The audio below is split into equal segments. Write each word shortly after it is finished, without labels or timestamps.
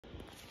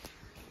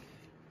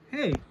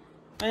Hey,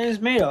 my name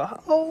is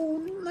Mato. Oh,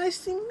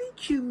 nice to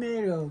meet you,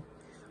 Mato.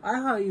 I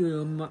thought you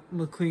were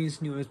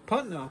McQueen's newest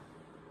partner.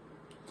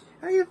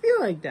 How do you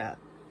feel like that?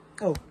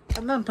 Oh,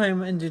 I'm not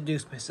planning to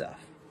introduce myself.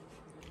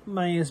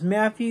 My name is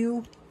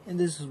Matthew, and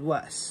this is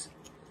Wes.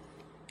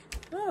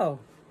 Oh,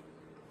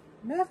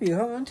 Matthew,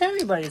 tell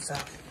me about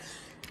yourself.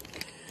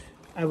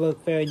 I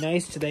look very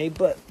nice today,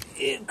 but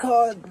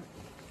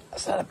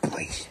that's not a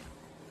place.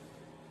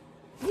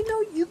 You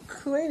know, you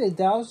created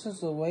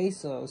thousands of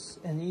oasis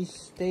and each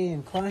stay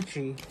in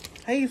country.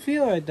 How you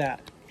feel like that?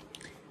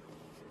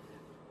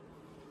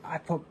 I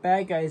put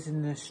bad guys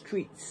in the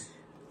streets.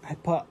 I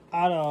put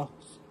others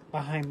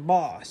behind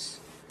bars.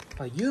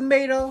 But you,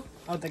 Mato,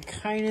 are the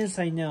kindest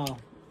I know.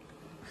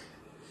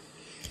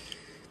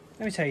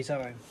 Let me tell you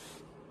something.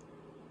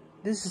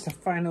 This is the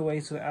final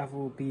race where ever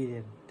will beat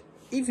in.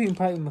 Even if you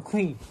play with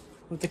McQueen.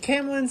 With the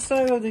camera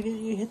inside,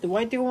 you hit the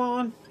white deal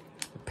on,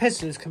 the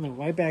pistol is coming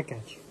right back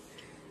at you.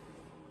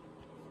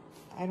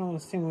 I don't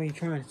understand what you're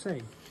trying to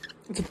say.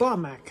 It's a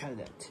bomb act kind of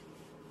that.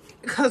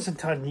 Cousin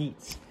Todd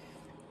needs.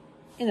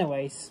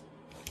 Anyways.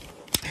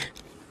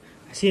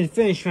 I see the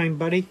finish line,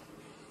 buddy.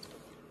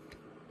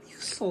 You're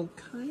so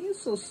kind, you're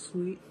so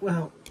sweet.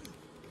 Well,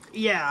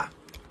 yeah.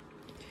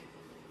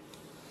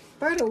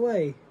 By the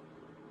way,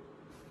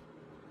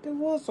 there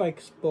was like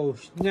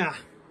exposed. Nah.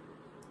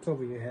 It's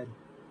over your head.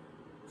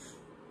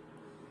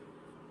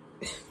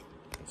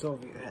 It's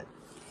over your head.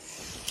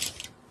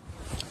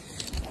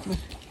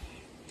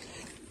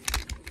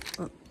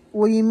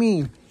 What do you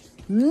mean?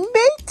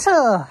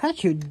 Mato! How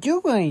you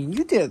doing?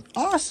 You did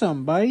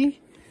awesome,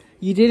 buddy.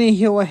 You didn't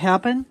hear what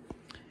happened?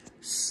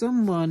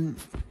 Someone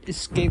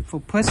escaped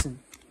from prison.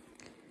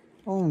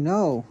 Oh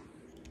no.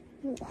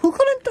 Who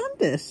could have done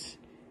this?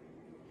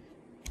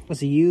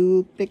 Was it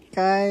you, big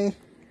guy?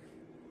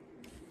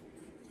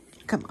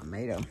 Come on,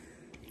 Mato.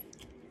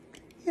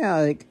 Yeah,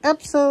 like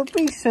episode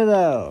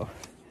though.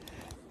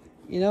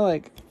 You know,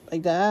 like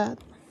that.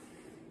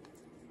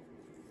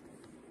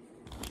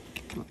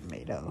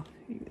 Mato,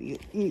 you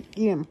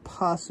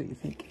impossible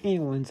think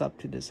anyone's up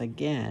to this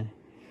again.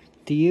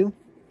 Do you?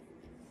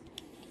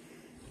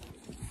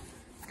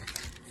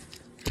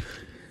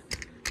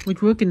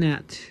 What you looking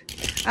at?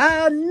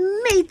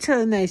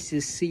 Mato, nice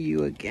to see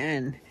you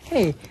again.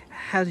 Hey,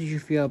 how did you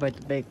feel about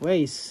the big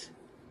race?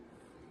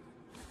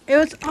 It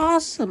was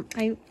awesome.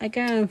 I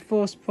got in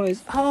first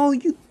place. Oh,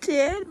 you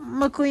did?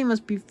 McQueen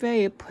must be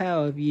very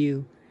proud of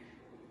you.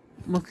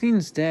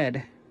 McQueen's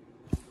dead.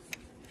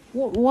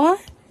 What?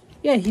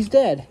 Yeah, he's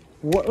dead.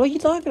 What are you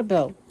talking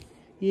about?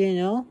 You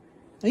know?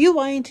 Are you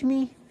lying to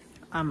me?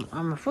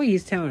 I'm afraid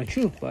he's telling the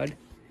truth, bud.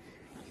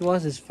 He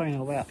was his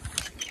final lap.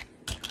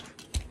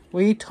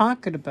 What are you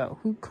talking about?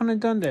 Who could have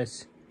done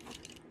this?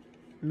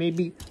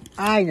 Maybe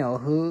I know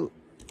who.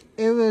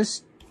 It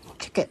was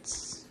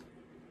Tickets.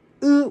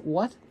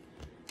 What?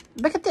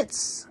 Look at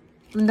this.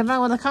 The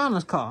man with the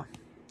coroner's car.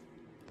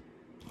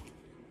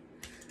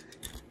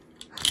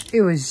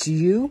 It was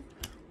you?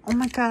 Oh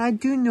my god, I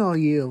do know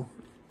you.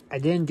 I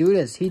didn't do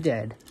this, he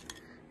did.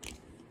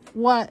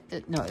 What?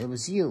 No, it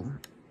was you.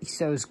 He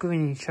said it was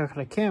screaming each other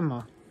the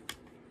camera.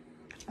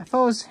 I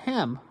thought it was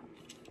him.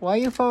 Why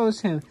you thought it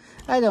was him?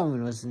 I don't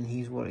even listen.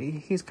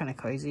 He's kind of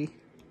crazy.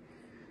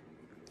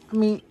 I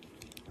mean,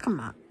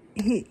 come on.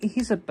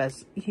 He's the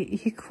best.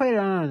 He created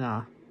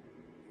Anna.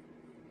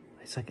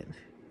 Wait a second.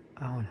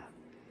 Anna.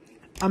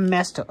 A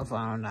master of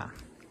Anna.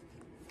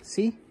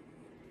 See?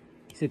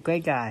 He's a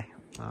great guy.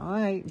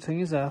 Alright, turn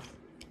yourself.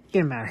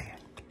 Get him out of here.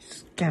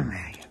 Just get him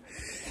out of here.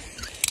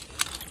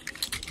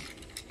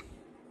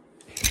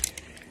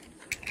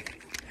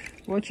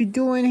 What you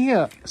doing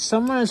here?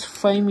 Someone is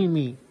framing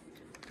me.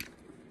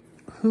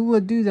 Who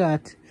would do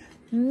that?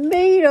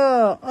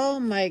 Mato! Oh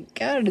my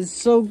god, it's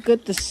so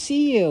good to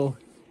see you.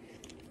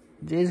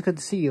 It is good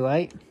to see you,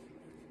 right?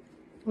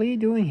 What are you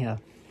doing here?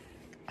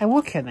 I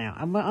work here now.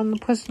 I'm the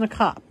person, the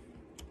cop.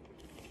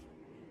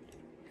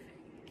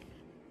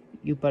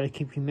 You better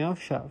keep your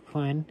mouth shut,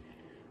 friend,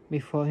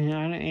 before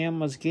another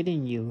animal's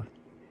getting you.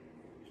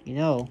 You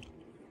know,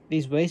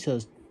 these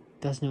racers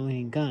doesn't know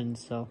any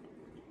guns, so...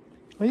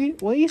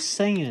 What are you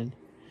saying?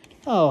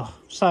 Oh,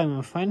 sorry,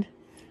 my friend.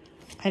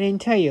 I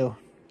didn't tell you.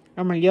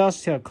 I'm a yard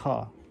sale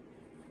call.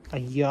 A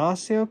yard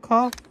sale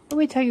call? Let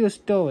me tell you a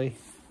story.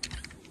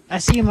 I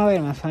see you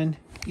later, my friend.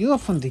 You are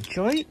from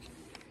Detroit?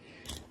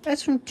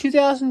 That's from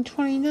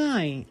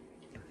 2029.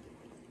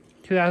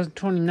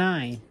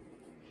 2029.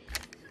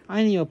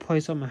 I need a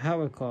place on my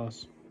hardware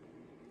calls.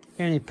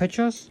 Got any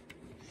pictures?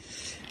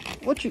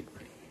 What you...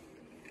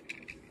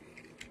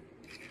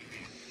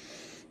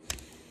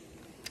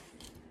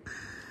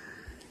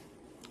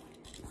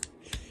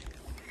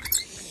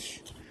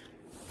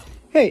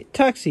 Hey,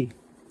 taxi.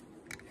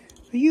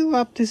 Are you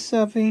up to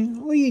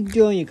something? What are you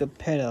doing, you could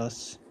pet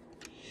us?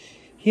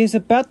 He's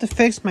about to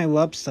fix my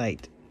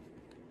website.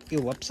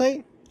 Your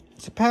website?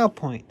 It's a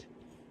PowerPoint.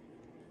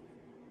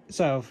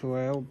 It's out of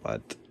real,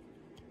 but...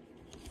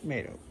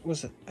 Mato,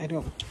 what's it? I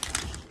don't...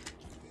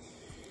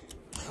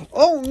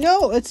 Oh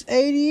no, it's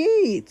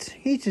 88!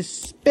 He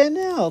just spin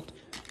out!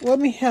 Let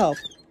me help.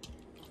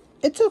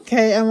 It's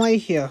okay, I'm right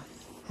here.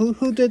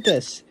 Who did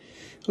this?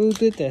 Who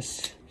did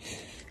this?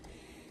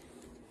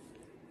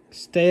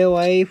 Stay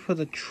away from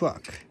the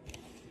truck.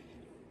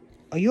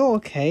 Are you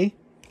okay?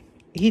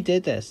 He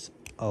did this.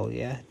 Oh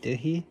yeah, did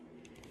he?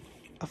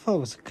 I thought it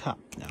was a cop.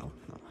 No,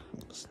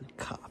 it wasn't a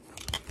cop.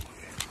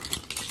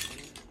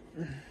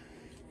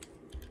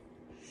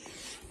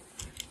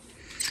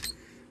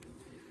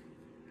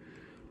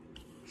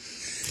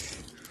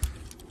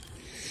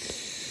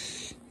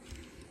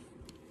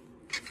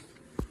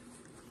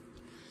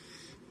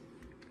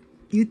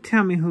 You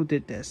tell me who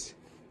did this.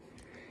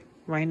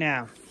 Right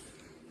now.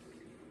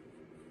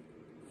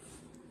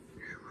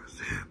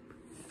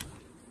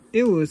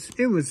 It was him.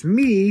 It was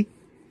me.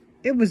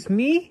 It was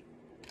me?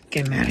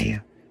 Get him out of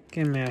here.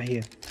 Get him out of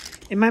here.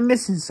 Am I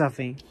missing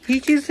something? He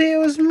just said it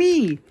was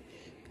me.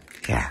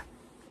 Yeah.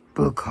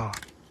 Blue car.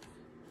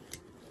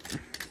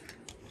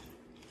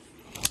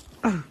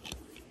 I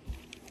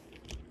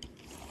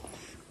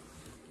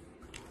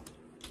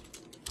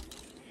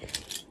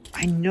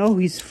know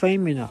he's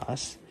flaming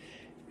us.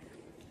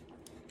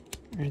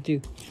 I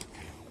do.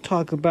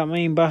 Talk about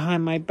me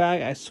behind my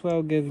back. I swear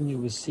I'll give you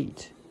a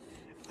receipt.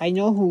 I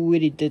know who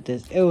really did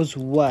this. It was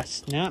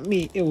Wes, not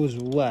me. It was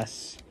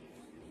Wes.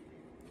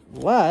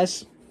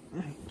 Wes?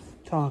 What are you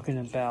talking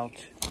about?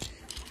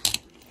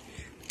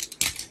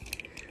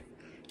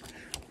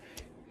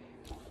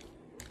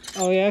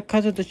 Oh yeah,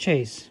 cut to the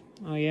chase.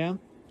 Oh yeah?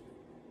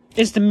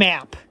 It's the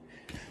map.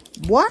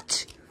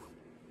 What?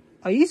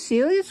 Are you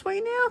serious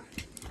right now?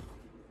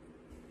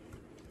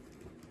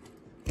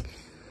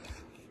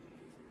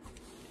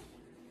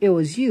 It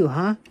was you,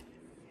 huh?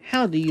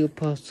 How do you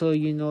so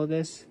you know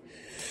this?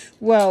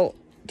 Well,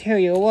 tell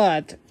you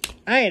what,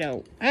 I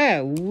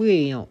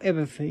really know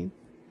everything.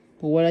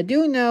 But what I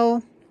do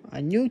know,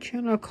 a new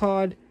channel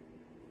called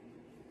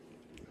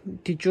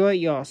Detroit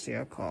Yard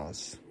Sale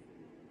Calls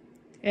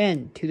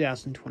in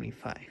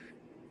 2025.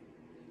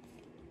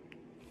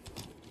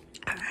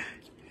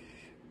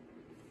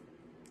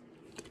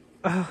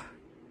 Are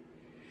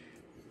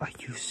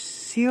you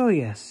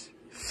serious?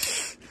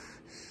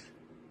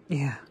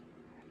 Yeah.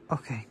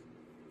 Okay.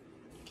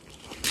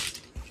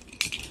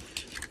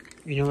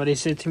 You know what they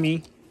said to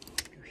me?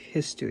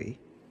 History.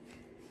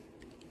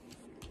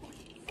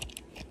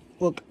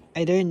 Look,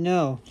 I didn't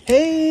know.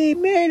 Hey,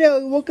 Mato,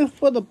 you looking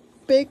for the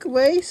big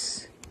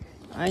race?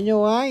 I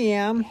know I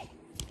am.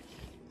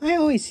 I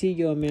always see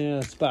you in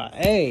a spot.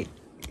 Hey,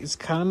 it's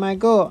kind of my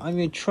goal. I'm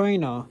your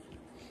trainer.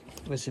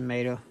 Listen,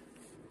 Mato.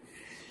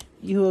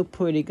 You look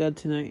pretty good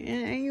tonight,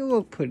 and you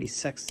look pretty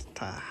sexy.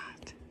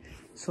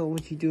 So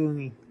what you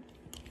doing?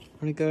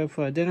 Wanna go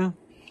for a dinner?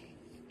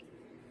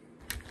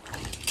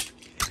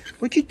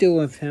 What you doing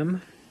with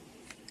him?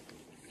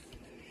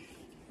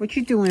 What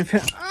you doing with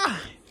him?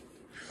 Ah!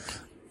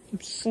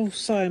 I'm so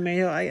sorry,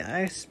 Mayo.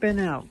 I spin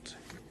out.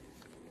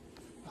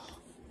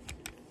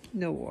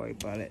 No worry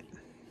about it.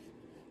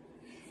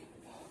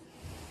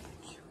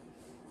 Thank you.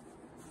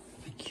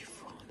 Thank you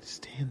for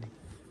understanding.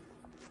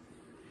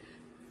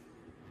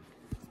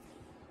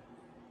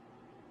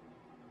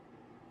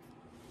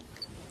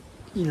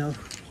 You know,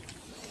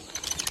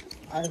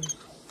 I was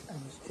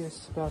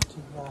just about to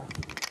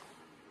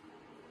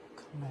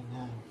come right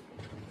now,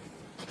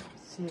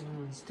 see what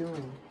everyone's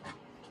doing,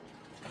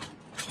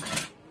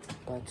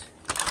 but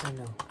I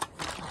know.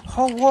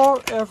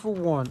 Hello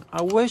everyone,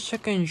 I wish I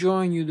can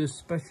join you this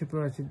special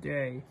part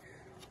today,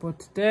 but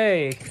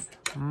today,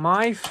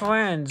 my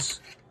friends,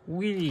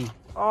 we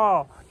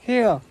are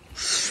here